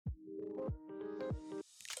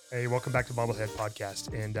Hey, welcome back to Bobblehead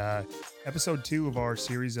Podcast and episode 2 of our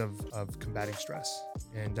series of combating stress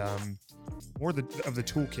and more of the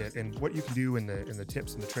toolkit and what you can do and the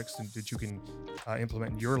tips and the tricks that you can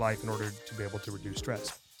implement in your life in order to be able to reduce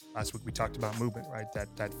stress. Last week we talked about movement, right?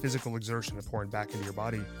 That physical exertion of pouring back into your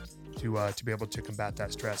body to be able to combat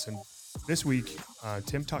that stress. And this week,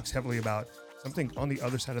 Tim talks heavily about something on the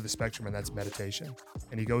other side of the spectrum, and that's meditation.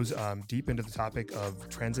 And he goes deep into the topic of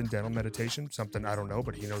transcendental meditation, something I don't know,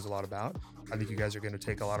 but he knows a lot about. I think you guys are going to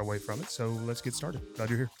take a lot away from it. So let's get started.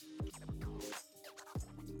 Glad you're here.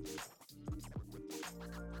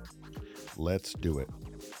 Let's do it.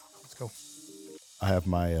 Let's go. I have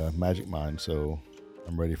my magic mind, so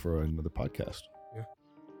I'm ready for another podcast. Yeah,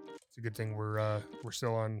 it's a good thing we're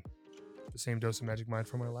still on the same dose of magic mind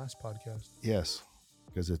from our last podcast. Yes,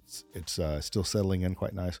 because it's still settling in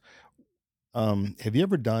quite nice. Have you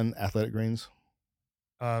ever done Athletic Greens?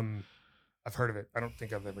 I've heard of it. I don't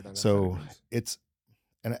think I've ever done that. So it's,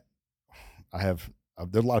 and I have.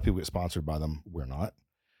 There's a lot of people get sponsored by them. We're not,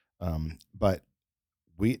 but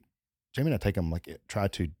Jamie and I take them try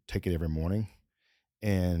to take it every morning,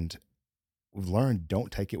 and we've learned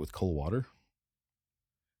don't take it with cold water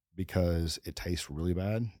because it tastes really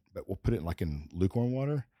bad. But we'll put it in lukewarm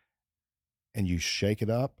water, and you shake it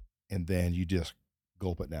up, and then you just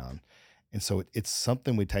gulp it down. And so it's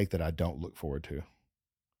something we take that I don't look forward to.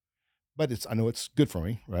 But I know it's good for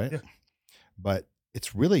me, right? Yeah. But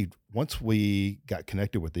it's really, once we got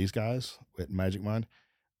connected with these guys at Magic Mind,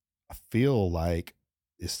 I feel like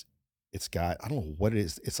it's got, I don't know what it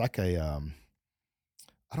is. It's like I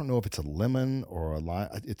don't know if it's a lemon or a lime.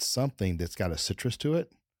 It's something that's got a citrus to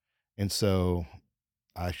it. And so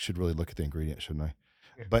I should really look at the ingredients, shouldn't I?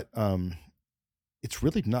 Yeah. But it's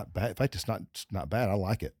really not bad. In fact, it's not bad. I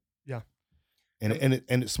like it. Yeah. And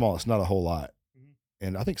it's small. It's not a whole lot. Mm-hmm.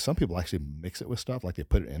 And I think some people actually mix it with stuff, like they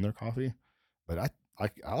put it in their coffee. But I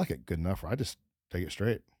like it good enough where I just take it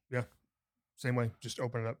straight. Yeah. Same way. Just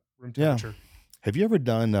open it up, room temperature. Yeah. Have you ever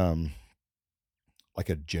done like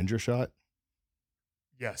a ginger shot?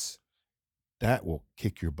 Yes. That will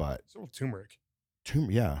kick your butt. It's a little turmeric.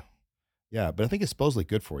 Yeah. Yeah. But I think it's supposedly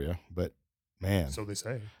good for you. But man. So they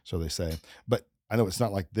say. But I know it's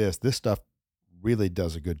not like this. This stuff really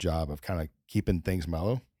does a good job of kind of keeping things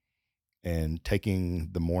mellow and taking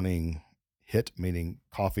the morning hit, meaning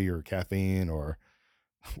coffee or caffeine, or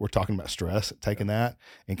we're talking about stress, taking that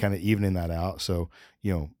and kind of evening that out. So,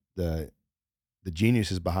 the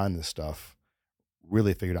geniuses behind this stuff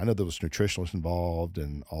really figured, I know there was nutritionalists involved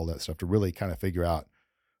and all that stuff to really kind of figure out,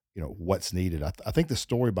 what's needed. I think the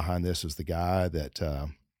story behind this is the guy that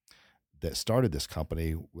started this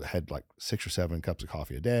company had like 6 or 7 cups of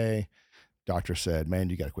coffee a day. Doctor said, man,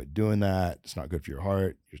 you got to quit doing that. It's not good for your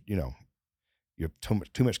heart. You have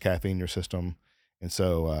too much caffeine in your system. And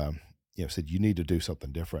so, said you need to do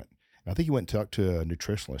something different. And I think he went and talked to a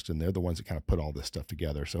nutritionalist, and they're the ones that kind of put all this stuff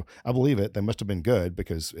together. So I believe it. They must have been good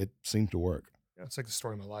because it seemed to work. Yeah, it's like the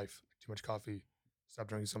story of my life. Too much coffee. Stop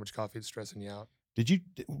drinking so much coffee. It's stressing you out.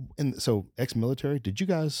 So ex-military, did you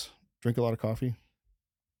guys drink a lot of coffee?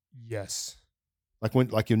 Yes. Like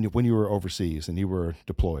when you were overseas and you were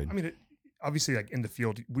deployed? I mean, obviously, like in the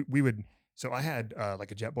field, we would. So I had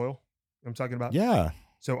like a Jet Boil. You know what I'm talking about? Yeah.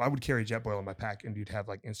 So I would carry Jet Boil in my pack, and you'd have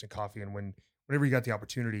like instant coffee. And whenever you got the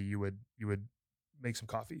opportunity, you would make some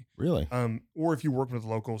coffee. Really? Or if you worked with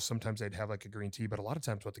locals, sometimes they'd have like a green tea. But a lot of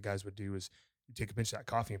times, what the guys would do is you take a pinch of that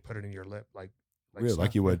coffee and put it in your lip, like really,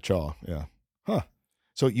 like you snuff. would chaw. Yeah. Huh.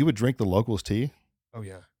 So you would drink the locals' tea? Oh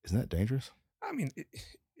yeah. Isn't that dangerous? I mean,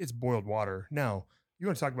 it's boiled water. Now you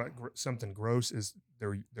want to talk about something gross? Is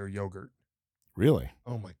their yogurt? Really?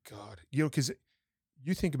 Oh my God. Because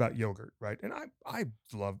you think about yogurt, right? And I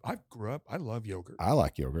love yogurt. I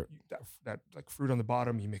like yogurt. That like fruit on the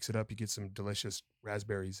bottom, you mix it up, you get some delicious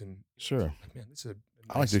raspberries and sure. Like, man, this is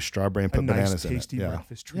I like to do strawberry and put nice, bananas tasty in it. Yeah.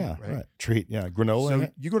 breakfast treat, Yeah, right? Treat, yeah. Granola So in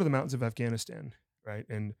it? you go to the mountains of Afghanistan, right?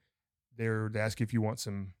 And they ask you if you want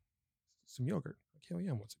some yogurt. Like, hell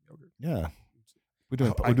yeah, I want some yogurt. Yeah.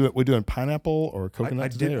 We're doing pineapple or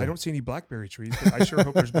coconut today? I don't see any blackberry trees, but I sure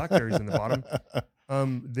hope there's blackberries in the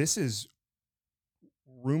bottom. This is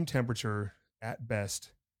room temperature at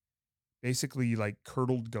best, basically like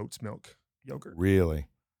curdled goat's milk yogurt. Really?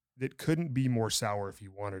 That couldn't be more sour if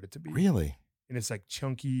you wanted it to be. Really? And it's like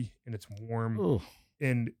chunky and it's warm. Ooh.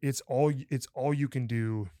 And it's all you can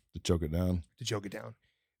do to choke it down.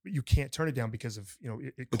 But you can't turn it down because of,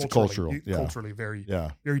 it's cultural. Culturally very, yeah.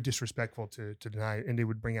 very disrespectful to deny it. And they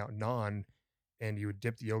would bring out naan and you would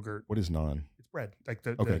dip the yogurt. What is naan? It's bread. Like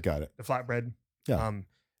got it. The flat bread. Yeah.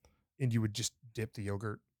 And you would just dip the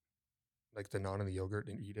yogurt, like the naan in the yogurt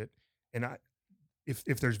and eat it. And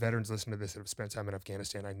if there's veterans listening to this that have spent time in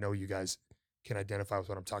Afghanistan, I know you guys can identify with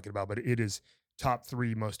what I'm talking about, but it is top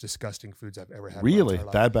 3 most disgusting foods I've ever had. Really? In my entire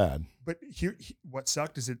life. That bad? But what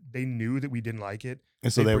sucked is that they knew that we didn't like it.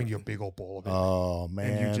 And so they bring you a big old bowl of it. Oh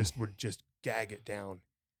man. And you would just gag it down.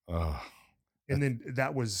 Oh. And then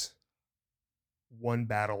that was one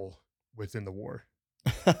battle within the war.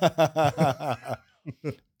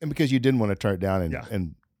 And because you didn't want to turn it down and, Yeah.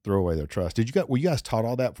 and throw away their trust. Were you guys taught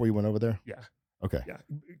all that before you went over there? Yeah. Okay. Yeah.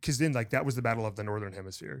 Because then like that was the battle of the Northern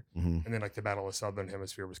Hemisphere. Mm-hmm. And then like the battle of the Southern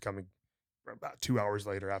Hemisphere was coming about 2 hours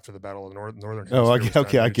later after the battle of the Northern Hemisphere. Oh, was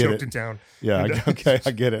okay, done. I They get choked it. down. Yeah, And, okay,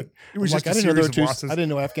 I get it. It was I'm just like, a I series of losses. I didn't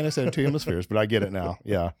know Afghanistan had 2 hemispheres, but I get it now.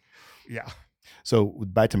 Yeah. Yeah. So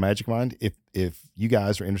back to Magic Mind, if you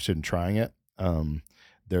guys are interested in trying it,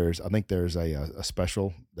 I think there's a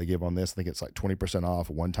special they give on this. I think it's like 20% off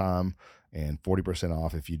one time and 40%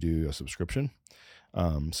 off if you do a subscription.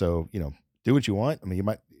 So do what you want. I mean, you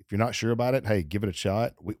might, if you're not sure about it, hey, give it a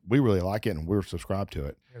shot. We really like it and we're subscribed to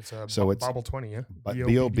it. It's it's Bobble 20, yeah.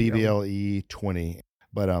 BOBBLE 20.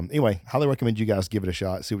 But anyway, highly recommend you guys give it a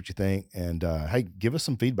shot, see what you think, and hey, give us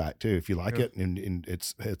some feedback too if you like it and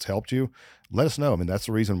it's helped you. Let us know. I mean, that's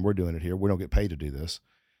the reason we're doing it here. We don't get paid to do this.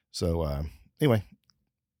 So anyway,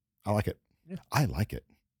 I like it. Yeah. I like it.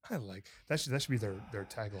 I like that should be their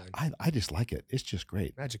tagline. I just like it. It's just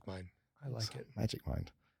great. Magic Mind. I like it. Magic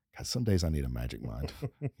Mind. God, some days I need a magic mind.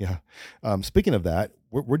 Yeah. Speaking of that,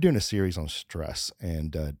 we're doing a series on stress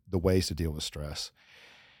and the ways to deal with stress.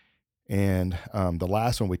 And the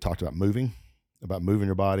last one we talked about moving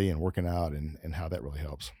your body and working out and how that really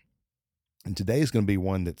helps. And today is going to be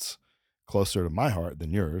one that's closer to my heart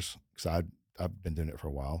than yours because I've been doing it for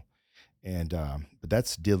a while. And but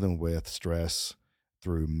that's dealing with stress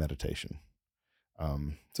through meditation.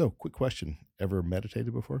 So quick question: ever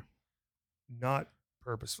meditated before? Not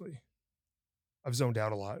purposefully. I've zoned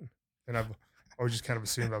out a lot, and I was just kind of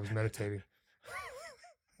assumed I was meditating.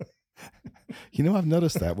 I've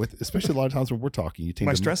noticed that especially a lot of times when we're talking,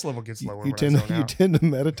 my stress level gets lower. You tend to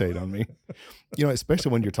meditate on me,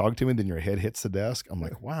 especially when you're talking to me, then your head hits the desk. I'm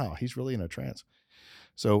like, wow, he's really in a trance.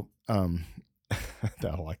 So, I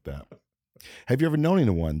like that. Have you ever known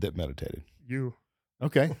anyone that meditated? You.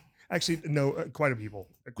 Okay. Actually, no, quite a few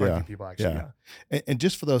people actually. Yeah. And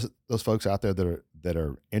just for those folks out there that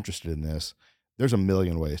are interested in this, there's a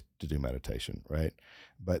million ways to do meditation, right?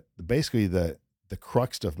 But basically the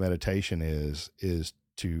crux of meditation is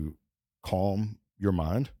to calm your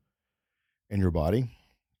mind and your body.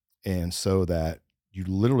 And so that you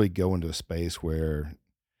literally go into a space where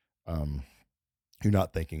you're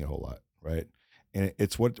not thinking a whole lot, right? And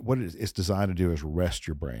it's what it's designed to do is rest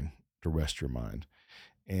your brain, to rest your mind.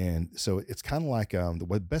 And so it's kind of like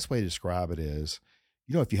the best way to describe it is,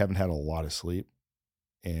 if you haven't had a lot of sleep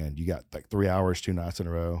and you got like 3 hours, 2 nights in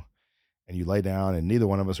a row, and you lay down, and neither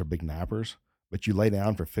one of us are big nappers, but you lay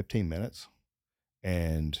down for 15 minutes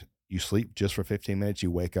and you sleep just for 15 minutes,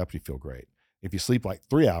 you wake up, you feel great. If you sleep like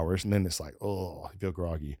 3 hours and then it's like, oh, you feel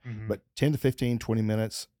groggy. Mm-hmm. But 10 to 15, 20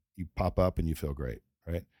 minutes, you pop up and you feel great,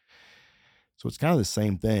 right? So it's kind of the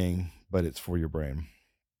same thing, but it's for your brain.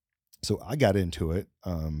 So I got into it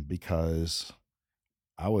because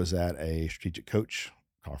I was at a strategic coach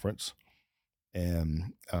conference,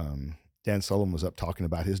 and Dan Sullivan was up talking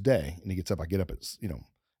about his day. And he gets up, I get up at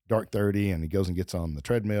dark 30, and he goes and gets on the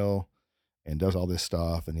treadmill and does all this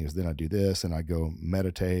stuff. And he goes, then I do this, and I go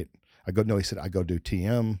meditate. He said I go do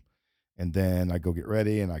TM, and then I go get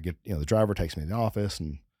ready, and I get the driver takes me to the office,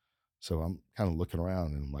 and so I'm kind of looking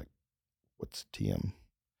around, and I'm like, what's TM?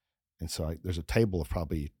 And so there's a table of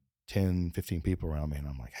probably 10, 15 people around me. And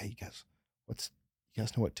I'm like, hey, you guys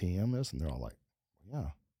know what TM is? And they're all like,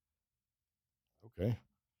 yeah. Okay.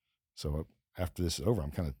 So after this is over,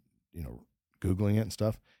 I'm kind of, Googling it and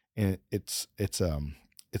stuff. And it's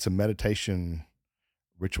a meditation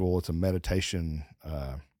ritual. It's a meditation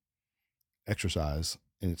exercise,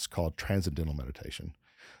 and it's called transcendental meditation.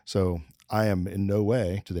 So I am in no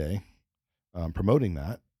way today promoting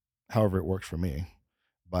that. However, it works for me.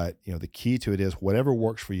 But the key to it is whatever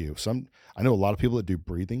works for you. I know a lot of people that do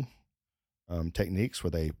breathing techniques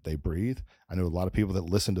where they breathe. I know a lot of people that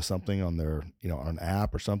listen to something on their on an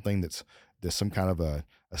app or something there's some kind of a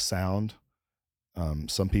sound.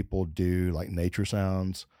 Some people do like nature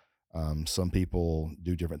sounds. Some people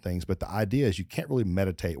do different things. But the idea is you can't really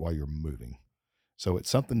meditate while you're moving. So it's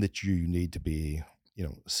something that you need to be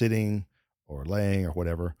sitting or laying or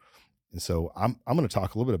whatever. And so I'm going to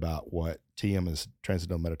talk a little bit about what TM is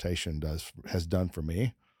Transcendental Meditation has done for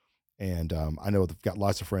me. And I know they've got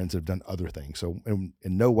lots of friends that have done other things. So in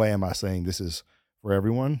no way am I saying this is for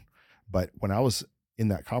everyone. But when I was in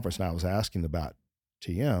that conference and I was asking about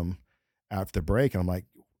TM after the break. And I'm like,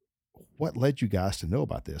 what led you guys to know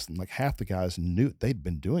about this? And like half the guys knew they'd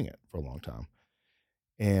been doing it for a long time.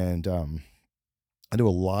 And I know a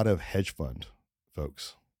lot of hedge fund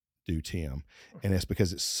folks do TM, and it's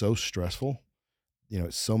because it's so stressful.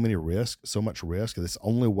 It's so many risks, so much risk. It's the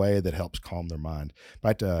only way that helps calm their mind. In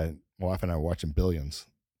fact, my wife and I were watching Billions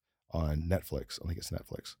on Netflix. I think it's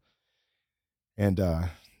Netflix. And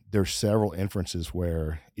there's several inferences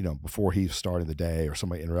where, before he started the day or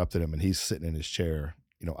somebody interrupted him and he's sitting in his chair,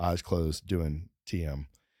 eyes closed doing TM.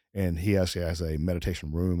 And he actually has a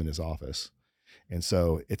meditation room in his office. And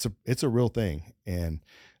so it's a real thing. And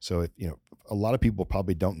so, a lot of people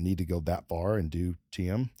probably don't need to go that far and do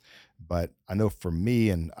TM, but I know for me,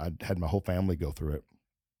 and I had my whole family go through it,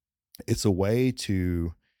 it's a way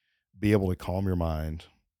to be able to calm your mind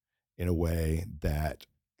in a way that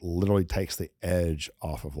literally takes the edge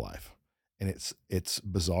off of life. And it's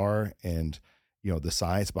bizarre. And, the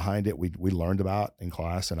science behind it, we learned about in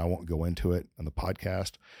class, and I won't go into it on the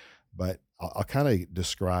podcast, but I'll kind of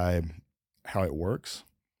describe how it works,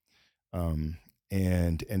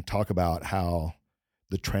 and talk about how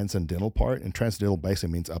the transcendental part, and transcendental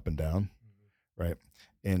basically means up and down, right?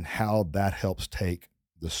 And how that helps take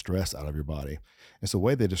the stress out of your body. And so the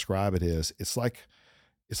way they describe it is, it's like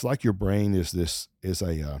your brain is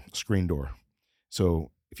a screen door.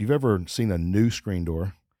 So if you've ever seen a new screen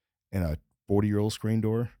door and a 40-year-old screen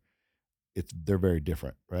door, they're very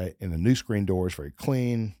different, right? And a new screen door is very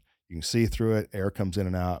clean. You can see through it, air comes in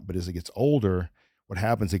and out. But as it gets older, what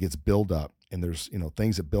happens, it gets built up, and there's,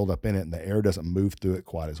 things that build up in it, and the air doesn't move through it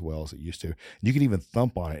quite as well as it used to. And you can even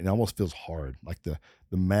thump on it, and it almost feels hard. Like the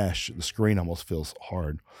mesh, the screen almost feels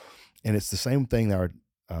hard. And it's the same thing that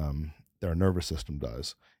our nervous system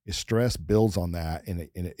does. Is stress builds on that, and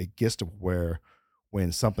it gets to where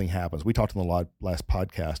when something happens, we talked in the last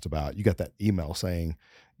podcast about, you got that email saying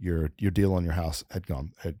your deal on your house had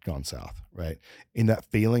gone south, right? In that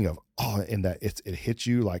feeling of, and that it hits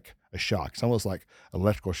you like a shock. It's almost like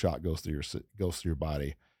electrical shock goes through your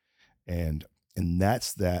body, and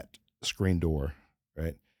that's that screen door,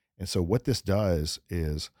 right? And so what this does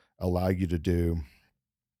is allow you to do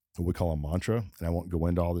what we call a mantra, and I won't go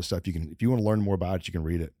into all this stuff. You can, if you want to learn more about it, you can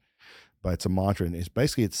read it, but it's a mantra, and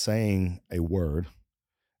it's saying a word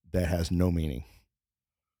that has no meaning.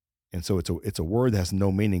 And so it's a word that has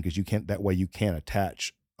no meaning, because you can't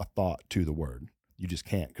attach a thought to the word. You just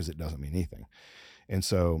can't, because it doesn't mean anything. And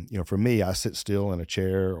so, for me, I sit still in a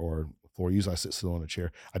chair, or for usually I sit still in a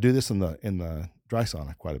chair. I do this in the dry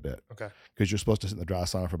sauna quite a bit. Okay. Because you're supposed to sit in the dry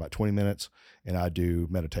sauna for about 20 minutes, and I do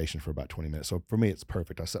meditation for about 20 minutes. So for me, it's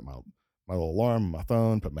perfect. I set my little alarm on my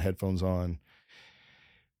phone, put my headphones on.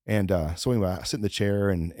 And so anyway, I sit in the chair,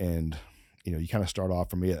 and you kind of start off.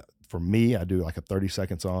 For me, I do like a 30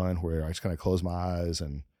 seconds on where I just kind of close my eyes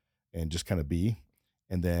and just kind of be.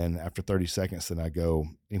 And then after 30 seconds, then I go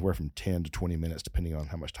anywhere from 10 to 20 minutes, depending on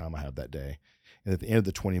how much time I have that day. And at the end of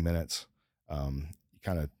the 20 minutes, you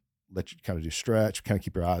kind of do stretch, kind of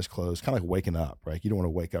keep your eyes closed, kind of like waking up, right? You don't want to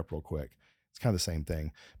wake up real quick. It's kind of the same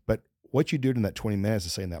thing. But what you do in that 20 minutes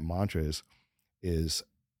of saying that mantra is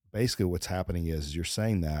basically what's happening is you're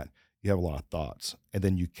saying that you have a lot of thoughts, and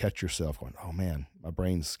then you catch yourself going, oh man, my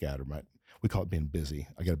brain's scattered. We call it being busy.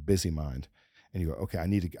 I got a busy mind. And you go, okay, I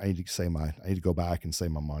need to go back and say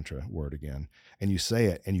my mantra word again. And you say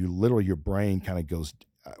it, and you literally, your brain kind of goes,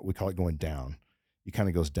 we call it going down. It kind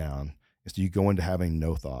of goes down. And so you go into having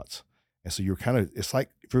no thoughts. And so it's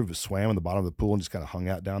like if you swam in the bottom of the pool and just kind of hung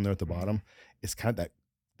out down there at the bottom, it's kind of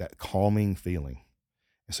that calming feeling.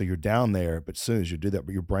 And so you're down there, but as soon as you do that,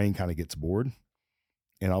 but your brain kind of gets bored,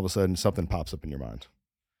 and all of a sudden something pops up in your mind.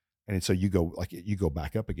 And so you go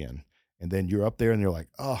back up again, and then you're up there, and you're like,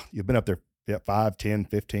 oh, you've been up there 5, 10,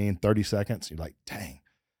 15, 30 seconds. You're like, dang,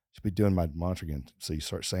 I should be doing my mantra again. So you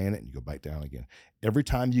start saying it, and you go back down again. Every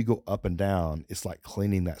time you go up and down, it's like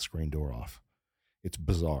cleaning that screen door off. It's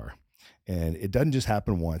bizarre. And it doesn't just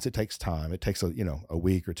happen once. It takes time. It takes a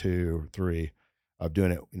week or 2 or 3 of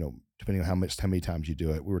doing it, depending on how many times you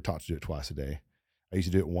do it. We were taught to do it twice a day. I used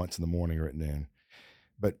to do it once in the morning or at noon.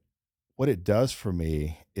 But what it does for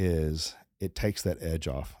me is it takes that edge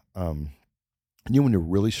off. When you're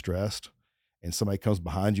really stressed and somebody comes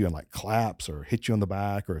behind you and like claps or hits you on the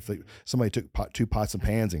back, or if somebody took 2 pots and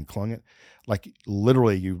pans and clung it, like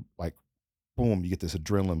literally you like, boom, you get this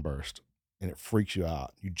adrenaline burst and it freaks you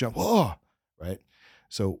out. You jump, right?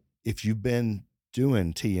 So if you've been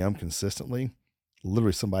doing TM consistently,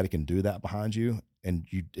 literally somebody can do that behind you, and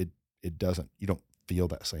you don't feel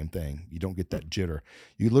that same thing. You don't get that jitter.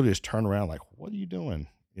 You literally just turn around like, what are you doing?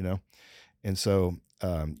 And so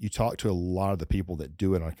you talk to a lot of the people that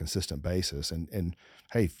do it on a consistent basis. And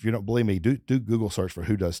hey, if you don't believe me, do Google search for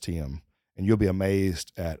who does TM, and you'll be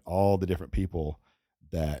amazed at all the different people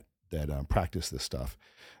that practice this stuff.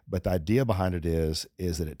 But the idea behind it is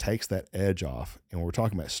that it takes that edge off. And when we're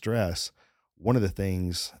talking about stress, one of the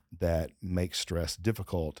things that makes stress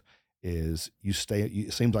difficult is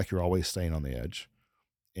it seems like you're always staying on the edge,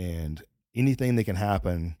 and anything that can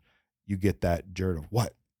happen, you get that jerk of,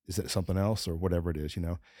 what is it, something else or whatever it is,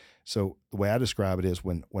 So the way I describe it is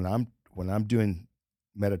when I'm doing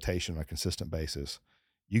meditation on a consistent basis,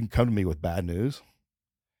 you can come to me with bad news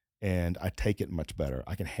and I take it much better.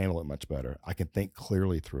 I can handle it much better. I can think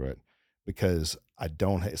clearly through it because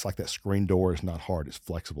it's like that screen door is not hard. It's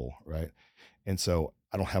flexible. Right. And so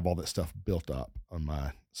I don't have all that stuff built up on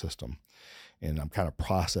my system, and I'm kind of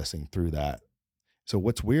processing through that. So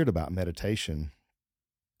what's weird about meditation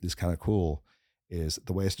is kind of cool is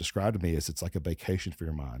the way it's described to me is it's like a vacation for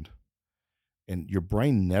your mind, and your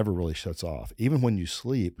brain never really shuts off. Even when you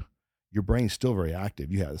sleep, your brain's still very active.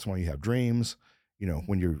 That's why you have dreams, we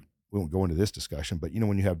won't go into this discussion, but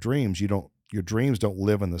when you have dreams, your dreams don't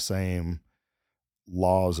live in the same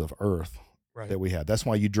laws of earth that we have. That's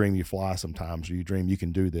why you dream you fly sometimes, or you dream you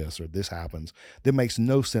can do this, or this happens. That makes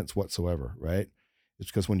no sense whatsoever, right?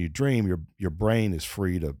 It's because when you dream, your brain is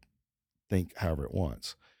free to think however it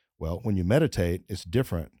wants. Well, when you meditate, it's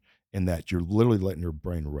different in that you're literally letting your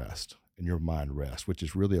brain rest and your mind rest, which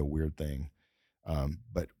is really a weird thing.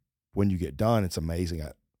 But when you get done, it's amazing.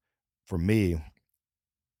 For me,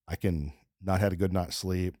 I can not had a good night's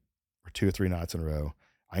sleep for 2 or 3 nights in a row.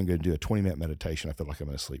 I'm going to do a 20-minute meditation. I feel like I'm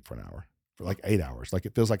going to sleep for an hour, for like 8 hours. Like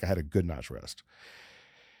it feels like I had a good night's rest.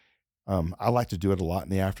 I like to do it a lot in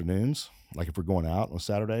the afternoons. Like if we're going out on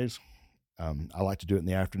Saturdays, I like to do it in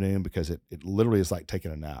the afternoon because it literally is like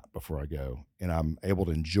taking a nap before I go, and I'm able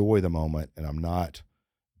to enjoy the moment and I'm not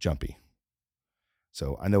jumpy.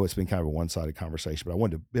 So I know it's been kind of a one-sided conversation, but I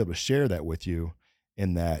wanted to be able to share that with you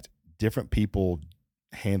in that different people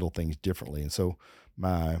handle things differently. And so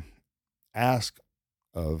my ask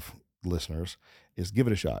of listeners is give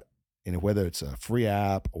it a shot. And whether it's a free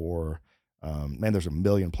app or, there's a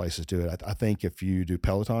million places to do it. I think if you do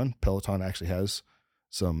Peloton actually has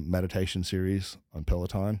some meditation series on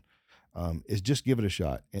Peloton, is just give it a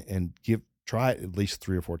shot and try it at least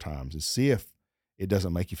 3 or 4 times and see if it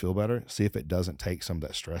doesn't make you feel better. See if it doesn't take some of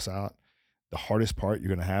that stress out. The hardest part you're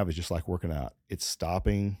going to have is just like working out. It's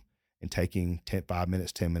stopping and taking 5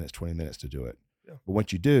 minutes, 10 minutes, 20 minutes to do it. Yeah. But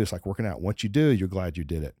once you do, it's like working out. Once you do, you're glad you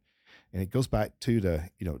did it. And it goes back to the,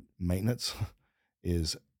 maintenance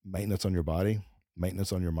is maintenance on your body,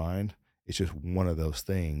 maintenance on your mind. It's just one of those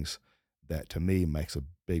things that to me makes a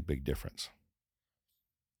big, big difference.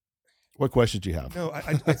 What questions do you have? No,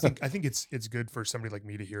 I think it's good for somebody like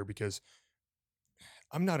me to hear, because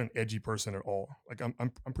I'm not an edgy person at all. Like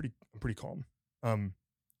I'm pretty calm.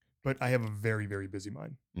 But I have a very, very busy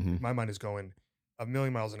mind. Mm-hmm. My mind is going a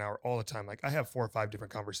million miles an hour all the time. Like I have 4 or 5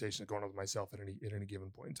 different conversations going on with myself at any given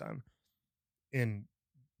point in time, and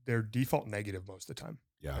they're default negative most of the time.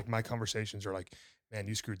 Yeah. Like my conversations are like, man,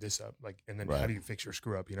 you screwed this up. Like, and then how do you fix your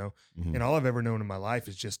screw up? Mm-hmm. And all I've ever known in my life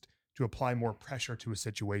is just to apply more pressure to a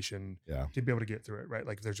situation to be able to get through it. Right.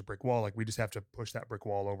 Like if there's a brick wall, like we just have to push that brick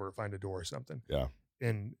wall over, find a door or something. Yeah.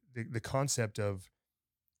 And the concept of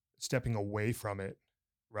stepping away from it,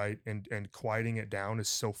 right, and quieting it down is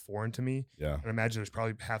so foreign to me. Yeah. And I imagine there's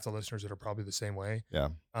probably half the listeners that are probably the same way. Yeah.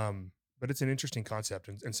 But it's an interesting concept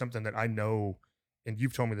and something that I know, and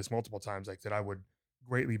you've told me this multiple times, like that I would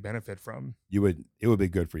greatly benefit from. It would be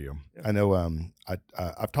good for you. Yeah. I know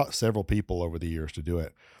I've taught several people over the years to do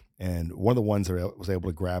it. And one of the ones that was able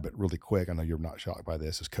to grab it really quick, I know you're not shocked by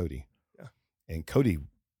this, is Cody. Yeah. And Cody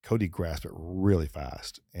grasped it really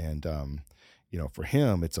fast. And, for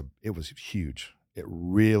him, it was huge. It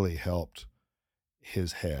really helped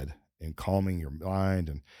his head and calming your mind.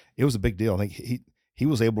 And it was a big deal. I think he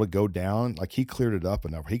was able to go down, like he cleared it up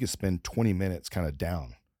enough where he could spend 20 minutes kind of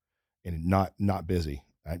down and not busy.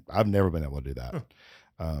 I've never been able to do that.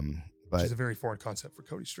 Huh. Which is a very foreign concept for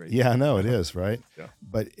Cody Strait. Yeah, I know it is, right? Yeah.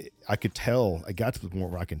 But I got to the point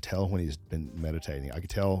where I can tell when he's been meditating. I could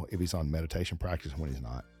tell if he's on meditation practice and when he's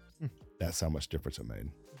not. That's how much difference it made.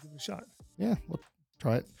 Give it a shot. Yeah, we'll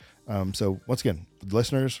try it. So once again, for the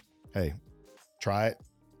listeners, hey, try it,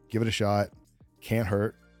 give it a shot. Can't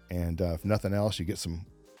hurt. And if nothing else, you get some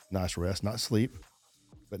nice rest, not sleep,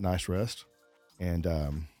 but nice rest.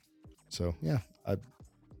 And so yeah,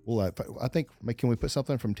 I think, can we put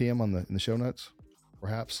something from TM in the show notes,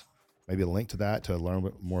 perhaps? Maybe a link to that to learn a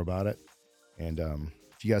bit more about it. And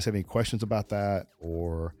if you guys have any questions about that,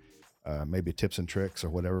 or maybe tips and tricks or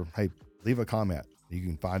whatever, hey, leave a comment. You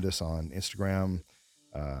can find us on Instagram.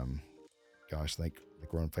 Gosh, I think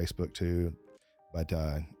we're on Facebook too. But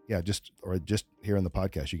yeah, just here on the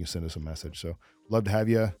podcast, you can send us a message. So love to have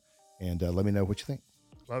you, and let me know what you think.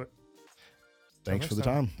 Love it. Thanks for the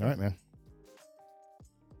time. All right, man.